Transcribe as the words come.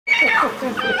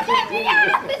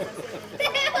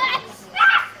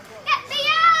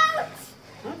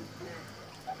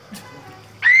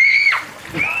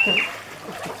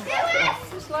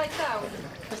Just lie down.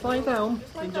 Just lie down.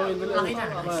 Enjoying the little... Lie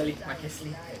down. Sleep like a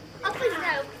sleep. Oh, please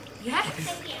no. Yes.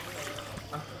 Thank you.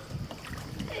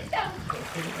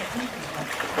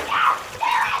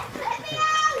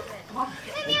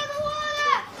 Let me out of the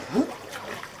water!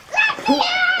 Let me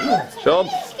out! Sean,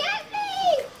 Get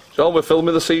me! Sean, we're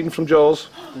filming the scene from Jaws.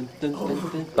 Dun, dun,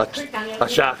 dun, dun.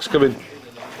 That shark's coming.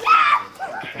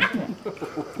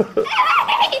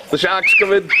 The shark's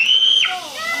coming.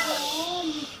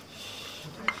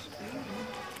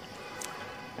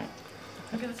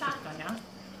 I'm going to start on now.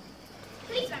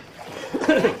 Please, man. I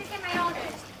have to get my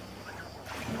orders.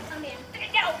 Come here.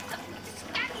 No!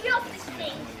 Get me off this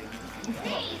thing!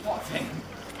 Please! What thing?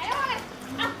 I don't want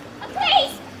to...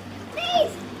 please!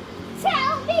 Please!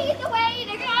 Tell me the way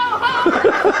to go home!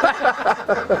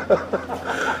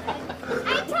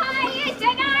 I'm tired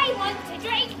and I want to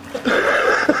drink!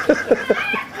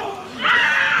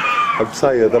 I'm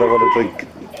tired and I want to drink.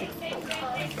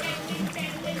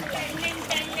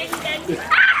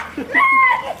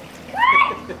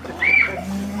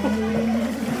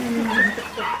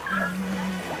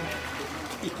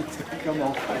 Come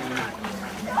on.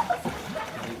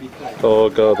 Oh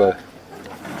God,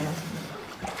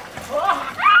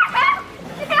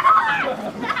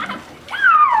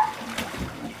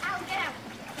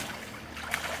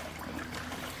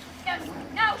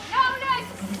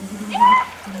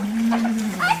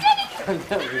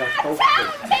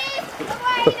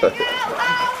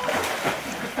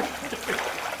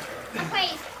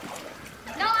 Please,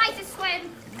 no ice to swim.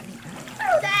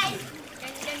 Oh, they.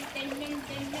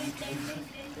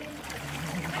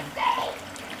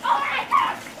 Oh my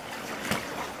God!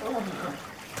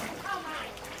 Oh my!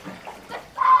 The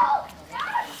ball! No!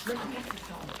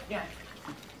 Yeah.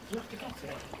 You have to get to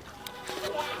it.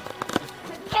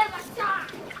 Kill the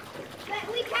shark!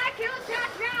 We can't kill the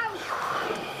shark now!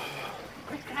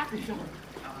 Quick, get out of the door.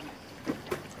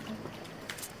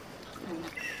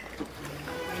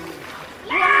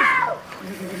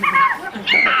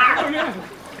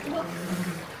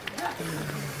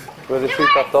 where did you feed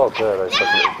that dog there? It's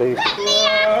like a baby.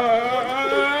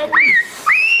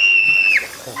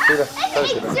 See that?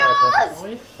 It's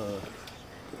yours!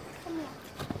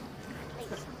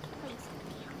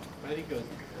 Very good.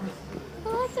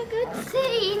 Oh, that's a good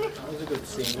scene. That was a good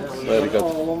scene. That was Very good.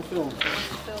 all on film.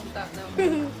 Filmed that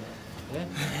now.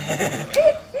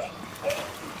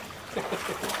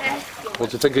 What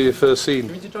do you think of your first scene,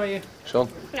 Did you enjoy it? Sean?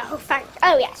 No, thank.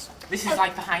 Oh, yes. This is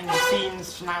like behind the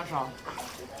scenes now, John.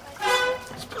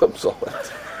 His pumps on it. Oh,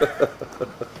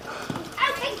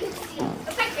 thank you. Oh,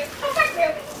 thank you. Oh, thank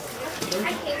you.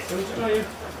 Thank you. Did you enjoy it?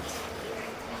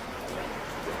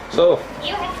 So,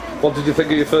 You have what did you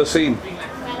think of your first scene?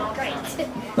 well, great.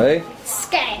 Eh?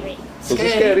 Scary. Was it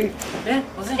scary? Yeah,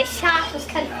 was The it? shark was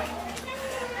coming.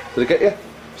 Did it get you?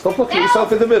 Stop looking at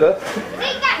yourself in the mirror.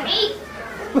 They got me.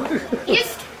 You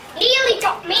just nearly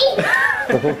got me.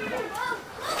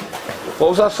 What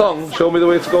was that song? Show me the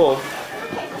way to go.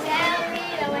 Tell me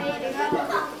the way to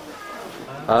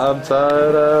go. I'm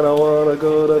tired and I want to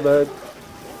go to bed.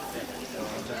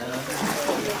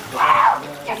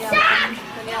 The shark!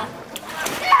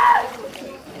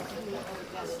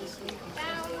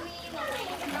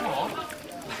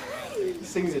 He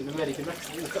sings it in the American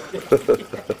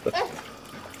accent.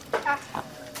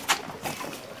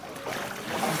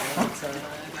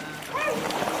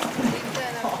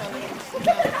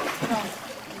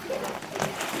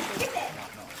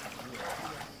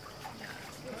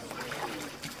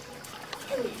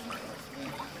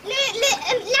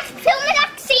 Let's film the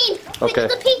next scene. Okay.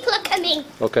 The people are coming.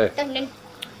 Okay. Dun, dun.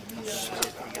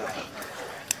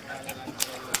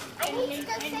 I need to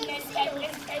go save Phil.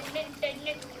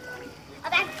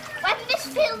 And then, when this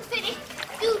film's finished,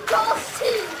 do Jaws 2.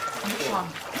 Which one?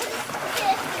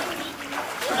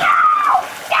 No!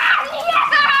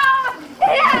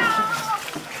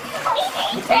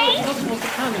 You're not supposed to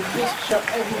can, you're supposed to shout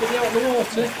everybody out of the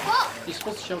water. What? You're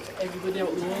supposed to shout everybody out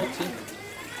of the water.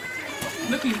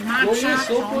 Look, he's mad Blow your shark,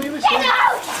 whistle, blow John. your Get whistle.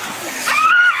 out!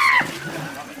 Ah!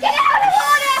 Get out of the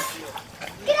water!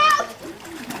 Get out!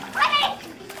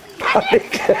 Panic!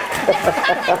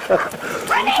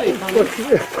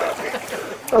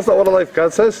 That's not what a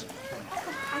lifeguard says.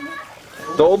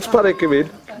 Don't panic, you mean?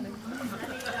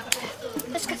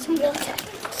 Let's get some water.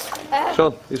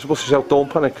 Sean, you're supposed to shout don't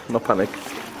panic, not panic.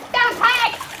 Don't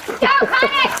panic! Don't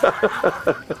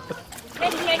panic!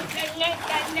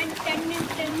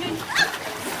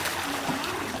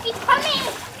 He's coming!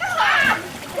 Ah!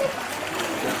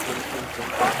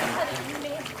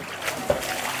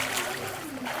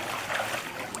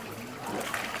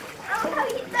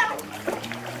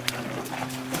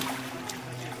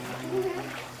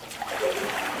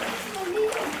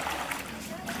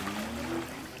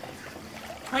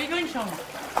 Where are you going,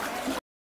 Sean?